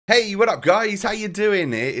Hey, what up guys? How you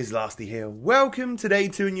doing? It is Lasty here. Welcome today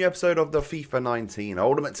to a new episode of the FIFA 19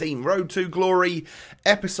 Ultimate Team Road to Glory,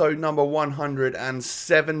 episode number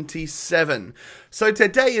 177. So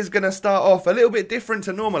today is going to start off a little bit different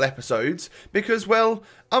to normal episodes because, well,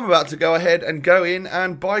 I'm about to go ahead and go in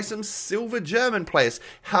and buy some silver German players.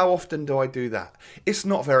 How often do I do that? It's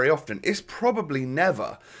not very often. It's probably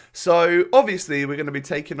never. So obviously we're going to be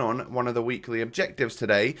taking on one of the weekly objectives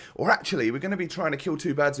today, or actually we're going to be trying to kill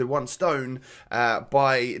two birds with one stone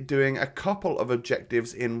by doing a couple of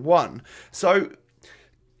objectives in one. So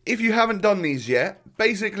if you haven't done these yet,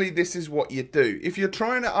 basically this is what you do. If you're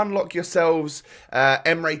trying to unlock yourselves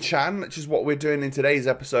Emre Can, which is what we're doing in today's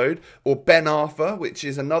episode, or Ben Arthur, which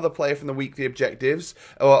is another player from the weekly objectives,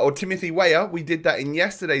 or Timothy Weah, we did that in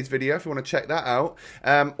yesterday's video if you want to check that out,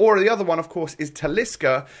 or the other one of course is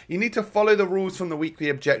Talisca, you need to follow the rules from the weekly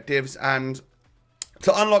objectives. And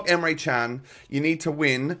to unlock Emre Can, you need to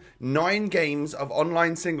win 9 games of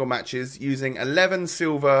online single matches using 11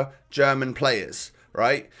 silver German players.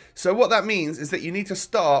 Right? So what that means is that you need to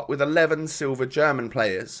start with 11 silver German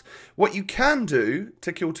players. What you can do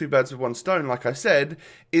to kill two birds with one stone, like I said,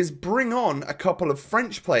 is bring on a couple of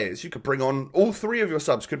French players. You could bring on all 3 of your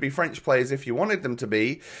subs could be French players if you wanted them to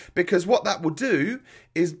be, because what that will do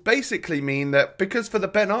is basically mean that, because for the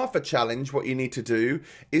Ben Arthur challenge, what you need to do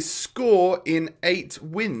is score in 8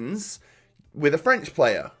 wins with a French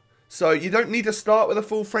player. So you don't need to start with a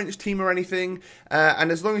full French team or anything, and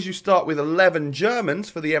as long as you start with 11 Germans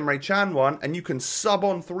for the Emre Can one, and you can sub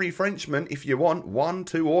on 3 Frenchmen if you want, 1,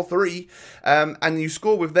 2 or 3, and you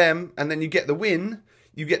score with them, and then you get the win,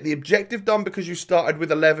 you get the objective done because you started with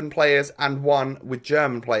 11 players and 1 with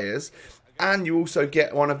German players. And you also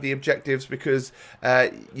get one of the objectives because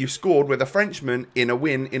you scored with a Frenchman in a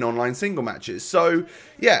win in online single matches. So,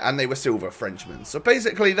 yeah, and they were silver Frenchmen. So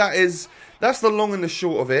basically that's the long and the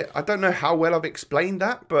short of it. I don't know how well I've explained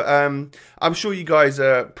that, but I'm sure you guys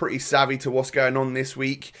are pretty savvy to what's going on this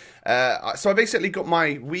week. So I basically got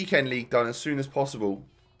my weekend league done as soon as possible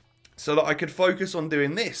so that I could focus on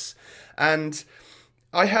doing this. And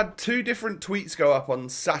I had 2 different tweets go up on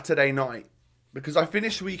Saturday night, because I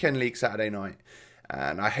finished Weekend League Saturday night,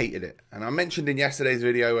 and I hated it. And I mentioned in yesterday's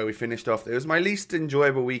video where we finished off, it was my least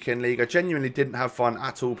enjoyable Weekend League. I genuinely didn't have fun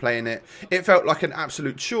at all playing it. It felt like an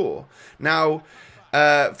absolute chore. Now,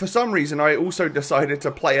 for some reason, I also decided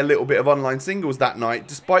to play a little bit of online singles that night,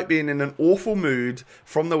 despite being in an awful mood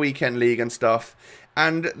from the Weekend League and stuff.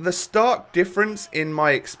 And the stark difference in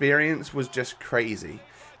my experience was just crazy.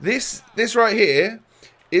 This right here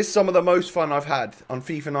is some of the most fun I've had on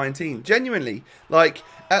FIFA 19. Genuinely. Like,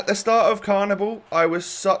 at the start of Carniball, I was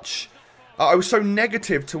so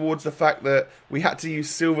negative towards the fact that we had to use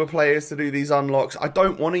silver players to do these unlocks. I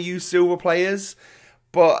don't want to use silver players,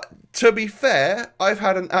 but to be fair, I've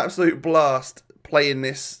had an absolute blast playing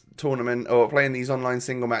this tournament or playing these online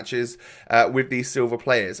single matches with these silver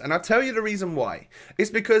players. And I'll tell you the reason why.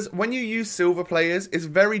 It's because when you use silver players, it's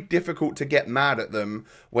very difficult to get mad at them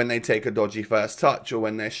when they take a dodgy first touch or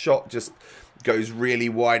when their shot just goes really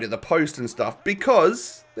wide at the post and stuff,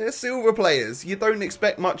 because they're silver players. You don't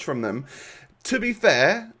expect much from them. To be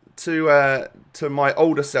fair to my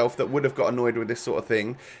older self that would have got annoyed with this sort of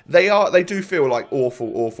thing, they do feel like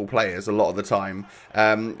awful players a lot of the time.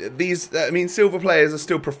 Silver players are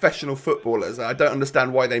still professional footballers. I don't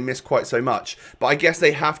understand why they miss quite so much, but I guess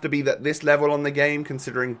they have to be at this level on the game,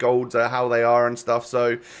 considering golds are how they are and stuff.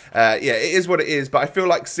 So yeah, it is what it is, but I feel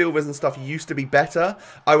like silvers and stuff used to be better.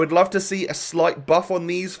 I would love to see a slight buff on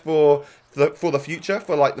these for the future,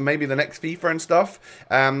 for like maybe the next FIFA and stuff.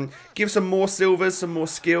 Give some more silvers, some more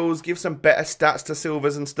skills, give some better stats to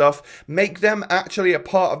silvers and stuff. Make them actually a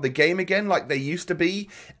part of the game again like they used to be,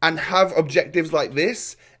 and have objectives like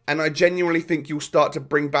this. And I genuinely think you'll start to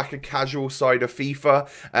bring back a casual side of FIFA.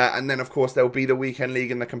 And then, of course, there'll be the Weekend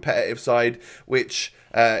League and the competitive side, which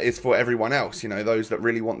is for everyone else, you know, those that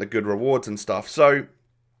really want the good rewards and stuff. So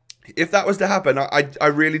if that was to happen, I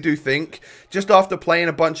really do think, just after playing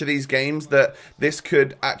a bunch of these games, that this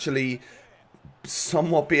could actually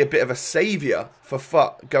somewhat be a bit of a saviour for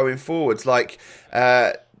FUT going forwards. Like,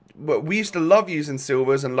 we used to love using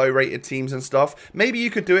silvers and low-rated teams and stuff. Maybe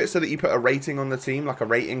you could do it so that you put a rating on the team, like a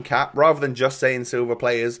rating cap, rather than just saying silver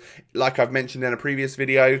players. Like I've mentioned in a previous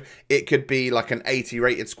video, it could be like an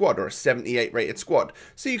 80-rated squad or a 78-rated squad.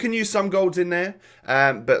 So you can use some golds in there,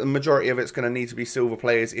 but the majority of it's going to need to be silver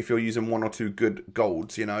players if you're using 1 or 2 good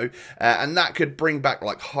golds, you know. And that could bring back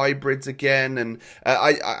like hybrids again. And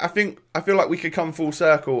I feel like we could come full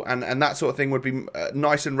circle, and that sort of thing would be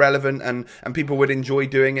nice and relevant, and people would enjoy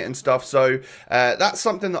doing it it and stuff. So that's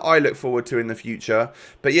something that I look forward to in the future.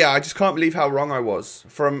 But yeah, I just can't believe how wrong I was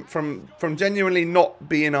from genuinely not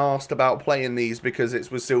being asked about playing these because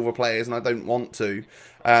it's with silver players and I don't want to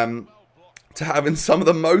having some of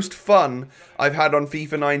the most fun I've had on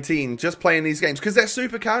FIFA 19 just playing these games because they're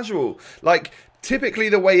super casual. Like, typically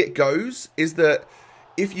the way it goes is that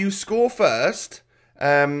if you score first,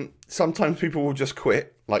 sometimes people will just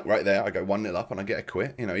quit. Like right there, I go 1-0 up and I get a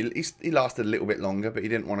quit. You know, he lasted a little bit longer, but he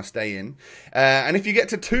didn't want to stay in. And if you get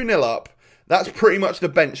to 2-0 up, that's pretty much the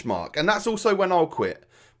benchmark. And that's also when I'll quit.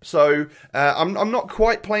 So I'm not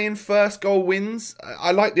quite playing first goal wins.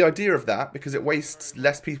 I like the idea of that because it wastes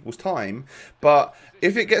less people's time. But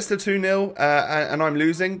if it gets to 2-0 and I'm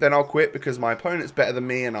losing, then I'll quit because my opponent's better than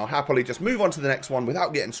me and I'll happily just move on to the next one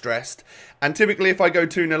without getting stressed. And typically if I go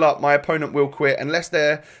 2-0 up, my opponent will quit unless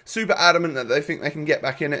they're super adamant that they think they can get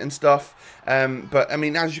back in it and stuff. But I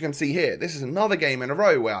mean, as you can see here, this is another game in a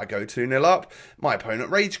row where I go 2-0 up, my opponent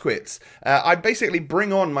rage quits. I basically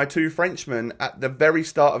bring on my 2 Frenchmen at the very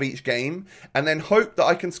start of each game and then hope that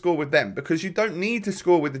I can score with them because you don't need to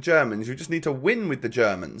score with the Germans, you just need to win with the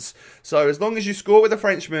Germans. So as long as you score with the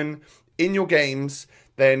Frenchmen in your games,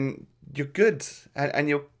 then you're good and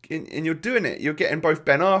you're doing it. You're getting both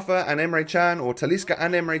Ben Arfa and Emre Can, or Talisca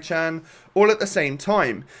and Emre Can, all at the same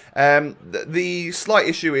time. The slight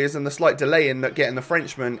issue is, and the slight delay in that getting the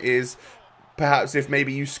Frenchman is perhaps if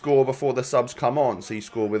maybe you score before the subs come on, so you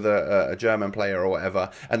score with a German player or whatever,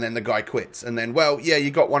 and then the guy quits, and then, well, yeah,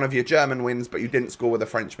 you got one of your German wins, but you didn't score with a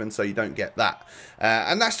Frenchman, so you don't get that.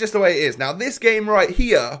 And that's just the way it is. Now, this game right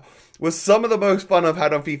here was some of the most fun I've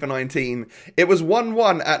had on FIFA 19. It was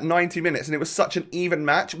 1-1 at 90 minutes, and it was such an even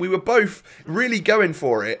match. We were both really going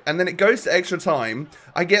for it, and then it goes to extra time.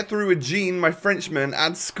 I get through with Jean, my Frenchman,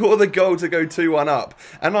 and score the goal to go 2-1 up.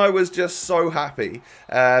 And I was just so happy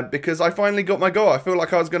because I finally got my goal. I feel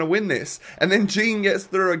like I was going to win this. And then Jean gets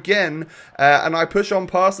through again, and I push on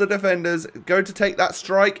past the defenders, go to take that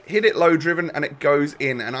strike, hit it low driven, and it goes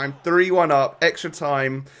in. And I'm 3-1 up, extra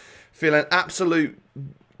time, feeling absolute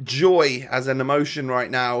joy as an emotion right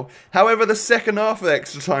now. However, the second half of the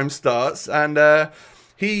extra time starts, and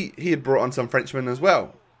he had brought on some Frenchmen as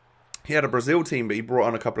well. He had a Brazil team, but he brought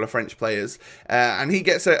on a couple of French players, and he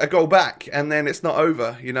gets a goal back, and then it's not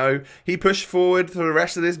over. You know, he pushed forward for the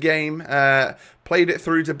rest of this game, played it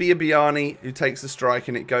through to Biabiani, who takes the strike,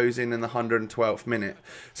 and it goes in the 112th minute.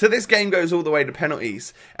 So this game goes all the way to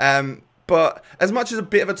penalties. But as much as a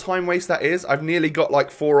bit of a time waste that is, I've nearly got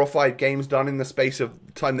like 4 or 5 games done in the space of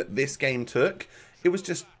time that this game took. It was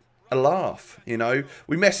just a laugh, you know.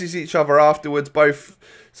 We messaged each other afterwards, both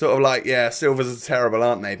sort of like, yeah, Silvers are terrible,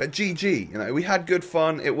 aren't they? But GG, you know, we had good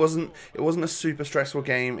fun. It wasn't a super stressful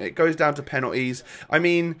game. It goes down to penalties. I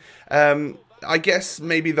mean, I guess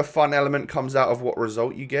maybe the fun element comes out of what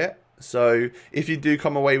result you get. So if you do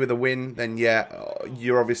come away with a win, then yeah,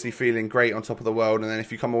 you're obviously feeling great on top of the world. And then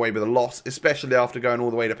if you come away with a loss, especially after going all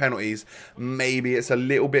the way to penalties, maybe it's a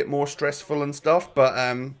little bit more stressful and stuff. But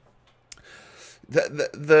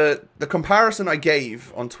the comparison I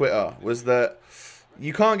gave on Twitter was that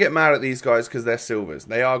you can't get mad at these guys because they're silvers.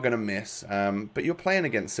 They are going to miss, but you're playing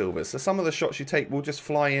against silvers. So some of the shots you take will just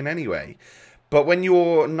fly in anyway. But when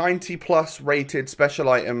you're 90+ rated special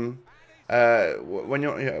item,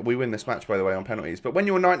 we win this match, by the way, on penalties. But when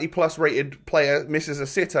your 90+ rated player misses a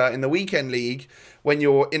sitter in the weekend league, when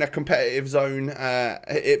you're in a competitive zone,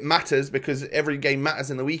 it matters because every game matters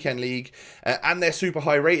in the weekend league, and they're super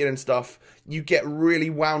high rated and stuff. You get really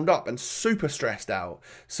wound up and super stressed out.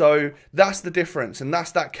 So that's the difference, and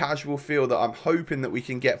that's that casual feel that I'm hoping that we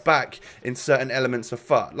can get back in certain elements of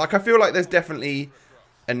FUT. Like, I feel like there's definitely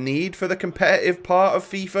a need for the competitive part of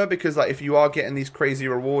FIFA, because like if you are getting these crazy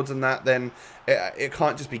rewards and that, then it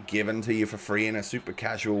can't just be given to you for free in a super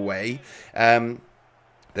casual way.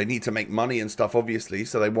 They need to make money and stuff, obviously,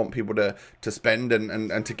 so they want people to spend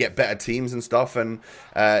and to get better teams and stuff, and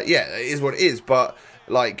yeah, it is what it is. But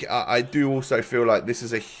like, I do also feel like this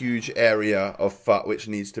is a huge area of FUT which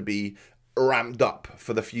needs to be ramped up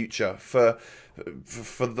for the future, for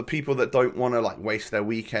the people that don't want to like waste their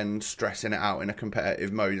weekend stressing it out in a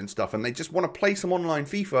competitive mode and stuff, and they just want to play some online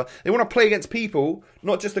FIFA. They want to play against people,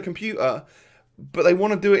 not just the computer, but they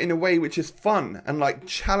want to do it in a way which is fun and like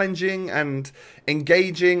challenging and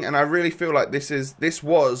engaging. And I really feel like this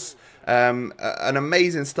was an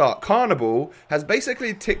amazing start. Carniball has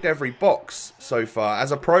basically ticked every box so far.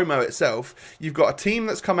 As a promo itself, you've got a team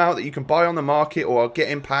that's come out that you can buy on the market or get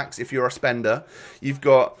in packs if you're a spender. You've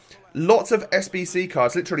got lots of SBC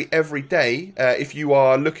cards literally every day if you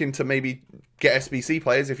are looking to maybe get SBC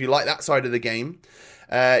players, if you like that side of the game.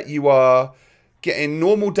 You are getting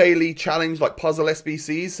normal daily challenge like puzzle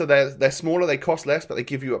SBCs, so they're smaller, they cost less, but they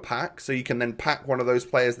give you a pack, so you can then pack one of those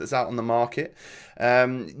players that's out on the market.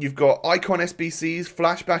 You've got icon SBCs,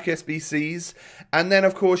 flashback SBCs, and then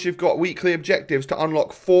of course you've got weekly objectives to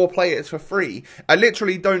unlock 4 players for free. I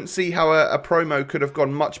literally don't see how a promo could have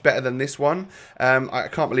gone much better than this one. I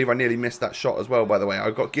can't believe I nearly missed that shot as well, by the way. I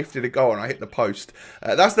got gifted a goal and I hit the post.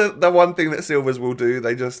 That's the one thing that Silvers will do.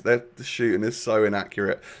 The shooting is so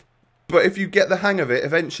inaccurate. But if you get the hang of it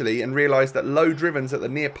eventually and realise that low drivens at the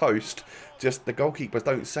near post, just the goalkeepers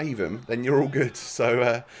don't save him, then you're all good.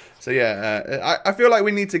 So yeah, I feel like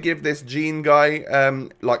we need to give this Gene guy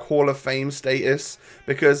like Hall of Fame status,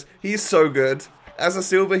 because he's so good. As a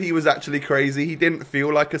silver, he was actually crazy. He didn't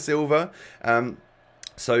feel like a silver.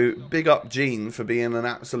 So big up Gene for being an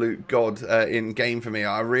absolute god in game for me.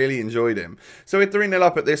 I really enjoyed him. So we're 3-0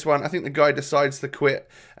 up at this one. I think the guy decides to quit.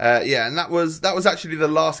 Yeah, and that was actually the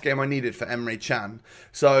last game I needed for Emre Can.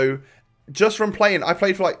 So just from playing, I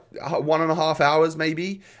played for like 1.5 hours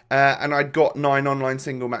maybe, and I'd got 9 online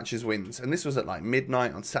single matches wins. And this was at like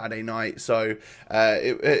midnight on Saturday night. So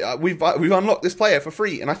we've unlocked this player for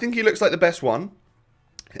free, and I think he looks like the best one.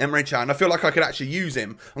 Emre Can. I feel like I could actually use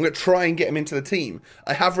him. I'm going to try and get him into the team.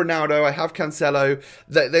 I have Ronaldo, I have Cancelo.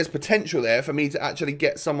 There's potential there for me to actually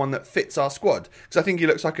get someone that fits our squad, because I think he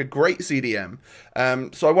looks like a great CDM.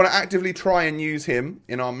 So I want to actively try and use him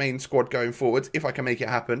in our main squad going forwards, if I can make it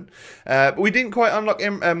happen. But we didn't quite unlock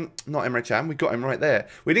not Emre Can, we got him right there.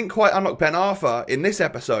 We didn't quite unlock Ben Arfa in this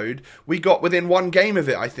episode. We got within 1 game of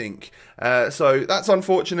it, I think. So that's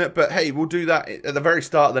unfortunate, but hey, we'll do that at the very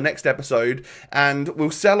start of the next episode, and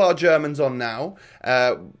we'll sell our Germans on now.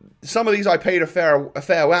 Some of these I paid a fair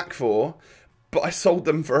whack for, but I sold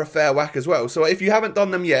them for a fair whack as well. So if you haven't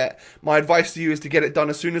done them yet, my advice to you is to get it done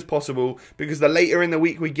as soon as possible, because the later in the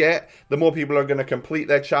week we get, the more people are going to complete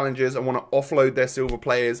their challenges and want to offload their silver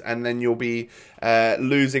players, and then you'll be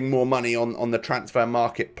losing more money on the transfer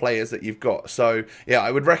market players that you've got. So yeah,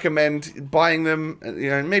 I would recommend buying them,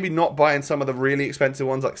 maybe not buying some of the really expensive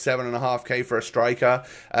ones like 7.5k for a striker.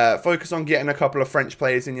 Focus on getting a couple of French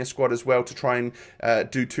players in your squad as well to try and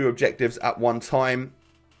do 2 objectives at one time.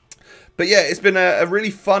 But yeah, it's been a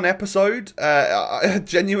really fun episode. I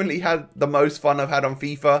genuinely had the most fun I've had on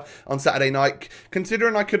FIFA on Saturday night,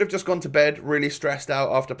 considering I could have just gone to bed really stressed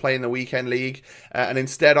out after playing the weekend league, and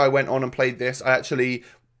instead I went on and played this. I actually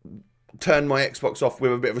turned my Xbox off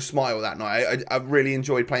with a bit of a smile that night. I really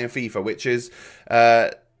enjoyed playing FIFA, which is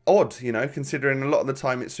odd, considering a lot of the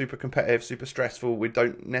time it's super competitive, super stressful. We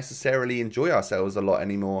don't necessarily enjoy ourselves a lot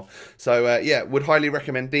anymore. So yeah, would highly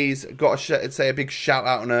recommend these. Got to say a big shout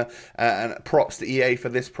out and props to EA for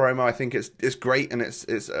this promo. I think it's great, and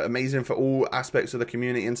it's amazing for all aspects of the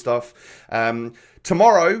community and stuff.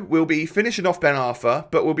 Tomorrow we'll be finishing off Ben Arfa,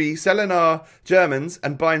 but we'll be selling our Germans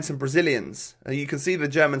and buying some Brazilians. You can see the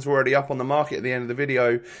Germans were already up on the market at the end of the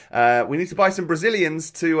video. We need to buy some Brazilians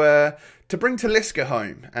to bring Talisca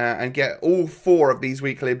home and get all 4 of these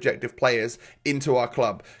weekly objective players into our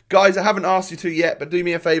club. Guys, I haven't asked you to yet, but do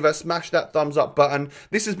me a favour, smash that thumbs up button.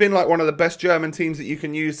 This has been like one of the best German teams that you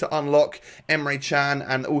can use to unlock Emre Can,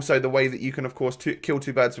 and also the way that you can, of course, kill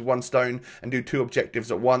 2 birds with 1 stone and do 2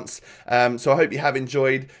 objectives at once. So I hope you have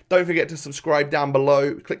enjoyed. Don't forget to subscribe down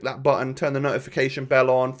below, click that button, turn the notification bell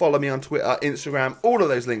on, follow me on Twitter, Instagram, all of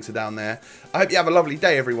those links are down there. I hope you have a lovely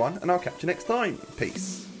day, everyone, and I'll catch you next time.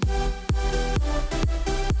 Peace.